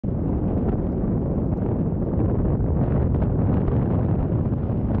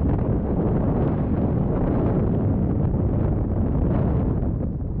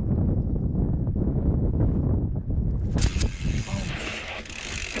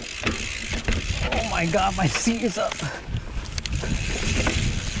my god, my seat is up.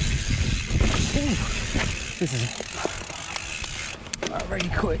 Ooh, this is already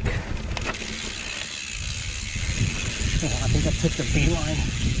quick. Oh, I think I took the B line.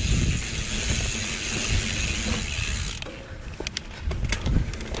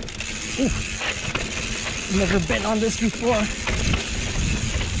 Ooh, never been on this before.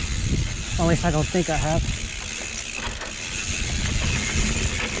 At least I don't think I have.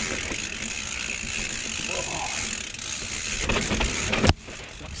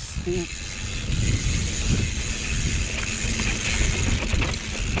 Steep.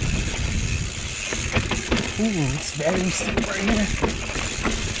 Ooh, it's very steep right here.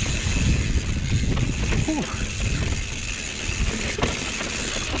 Ooh.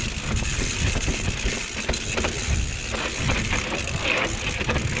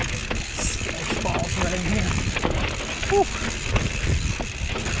 Sketch balls right here. Ooh.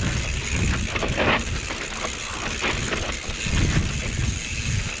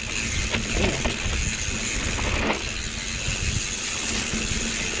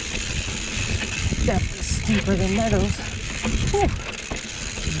 Definitely steeper than Meadows. Whew.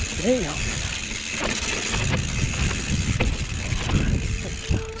 Damn.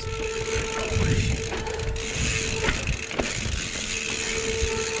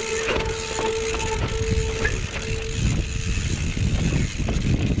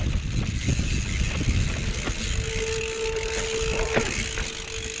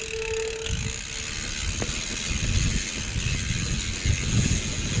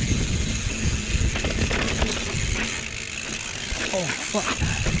 Oh, fuck.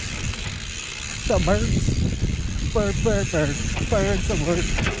 The birds. Bird. Birds the word.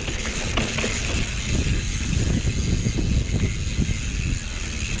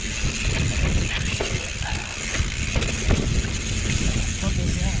 What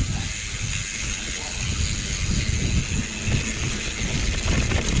is that?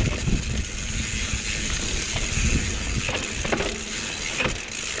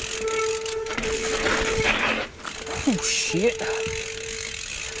 Oh, shit.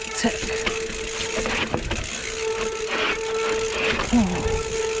 Tech. Oh,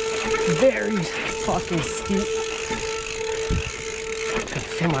 very fucking steep. I can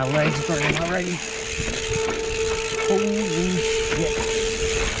feel my legs burning already. Holy shit.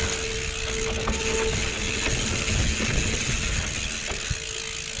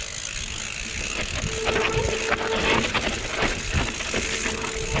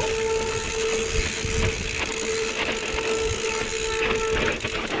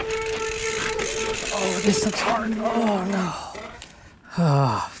 Oh, this looks hard. Oh, no.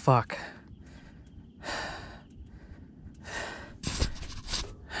 Oh, fuck.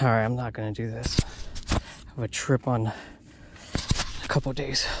 Alright, I'm not gonna do this. I have a trip on a couple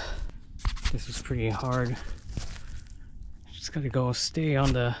days. This is pretty hard. Just gotta go stay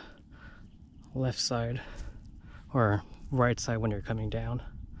on the left side or right side when you're coming down.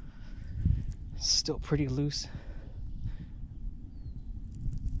 It's still pretty loose.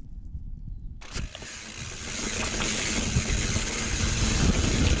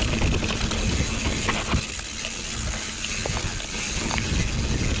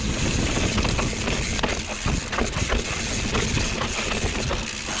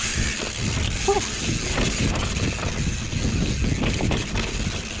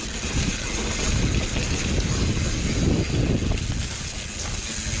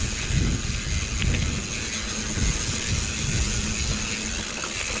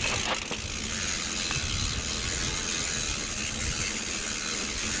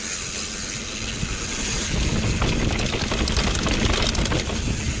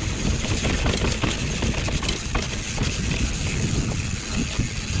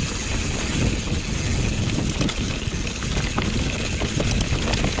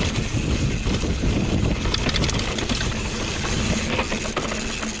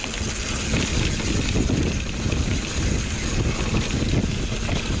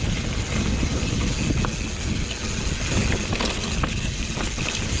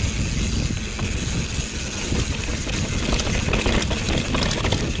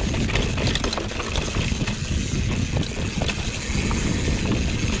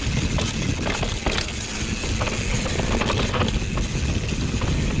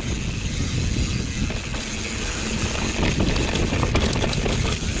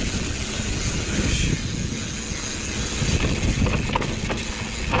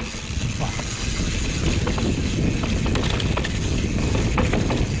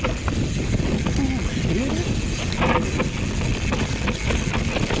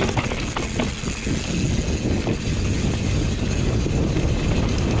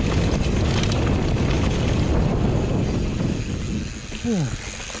 Whew.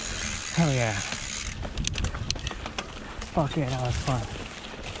 Hell yeah. Fuck yeah, that was fun.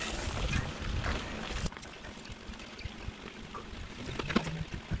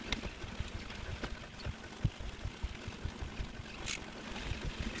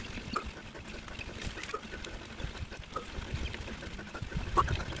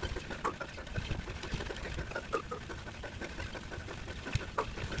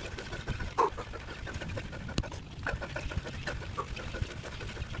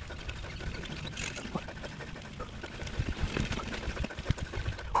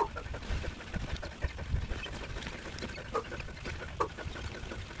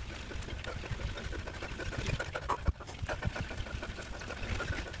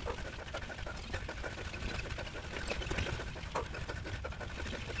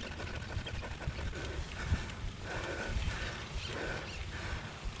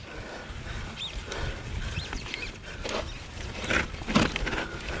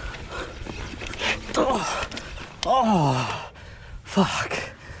 Oh, oh, fuck.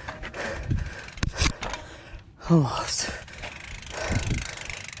 Almost.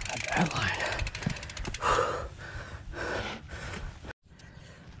 A bad line.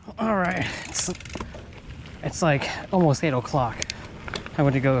 All right, it's like almost 8 o'clock. I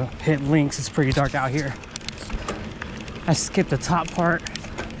went to go hit links. It's pretty dark out here. I skipped the top part.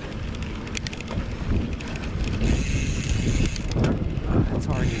 Oh, it's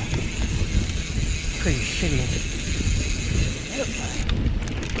already pretty shitty.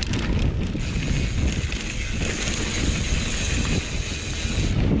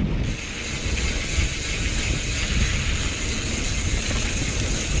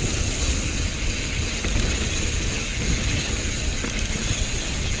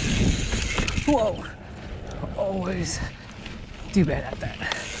 Whoa, always do bad at that.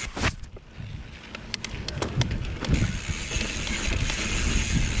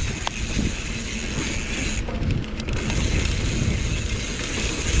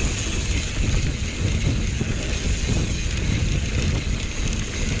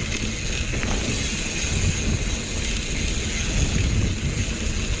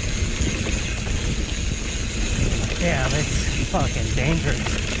 Yeah, it's fucking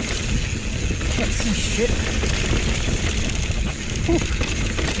dangerous. Can't see shit.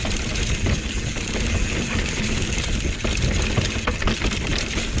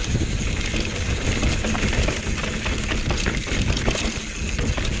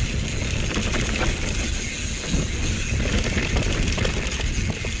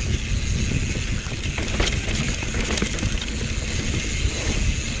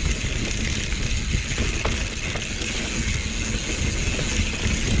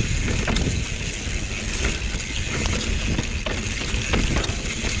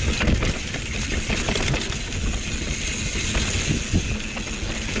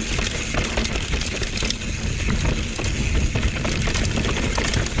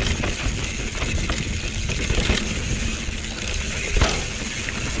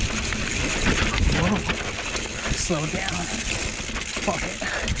 Slow down. Fuck it.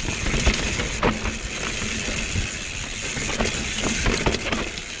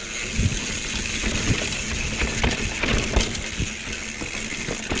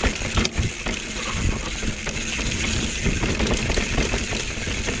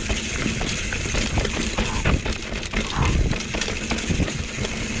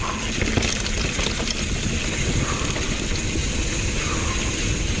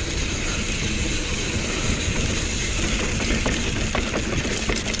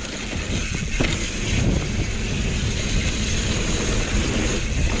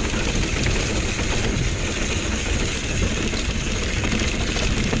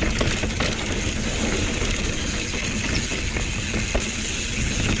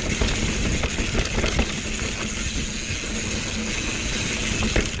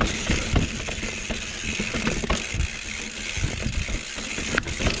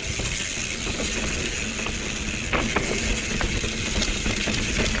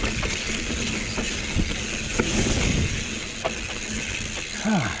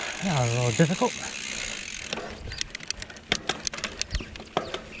 That was a little difficult.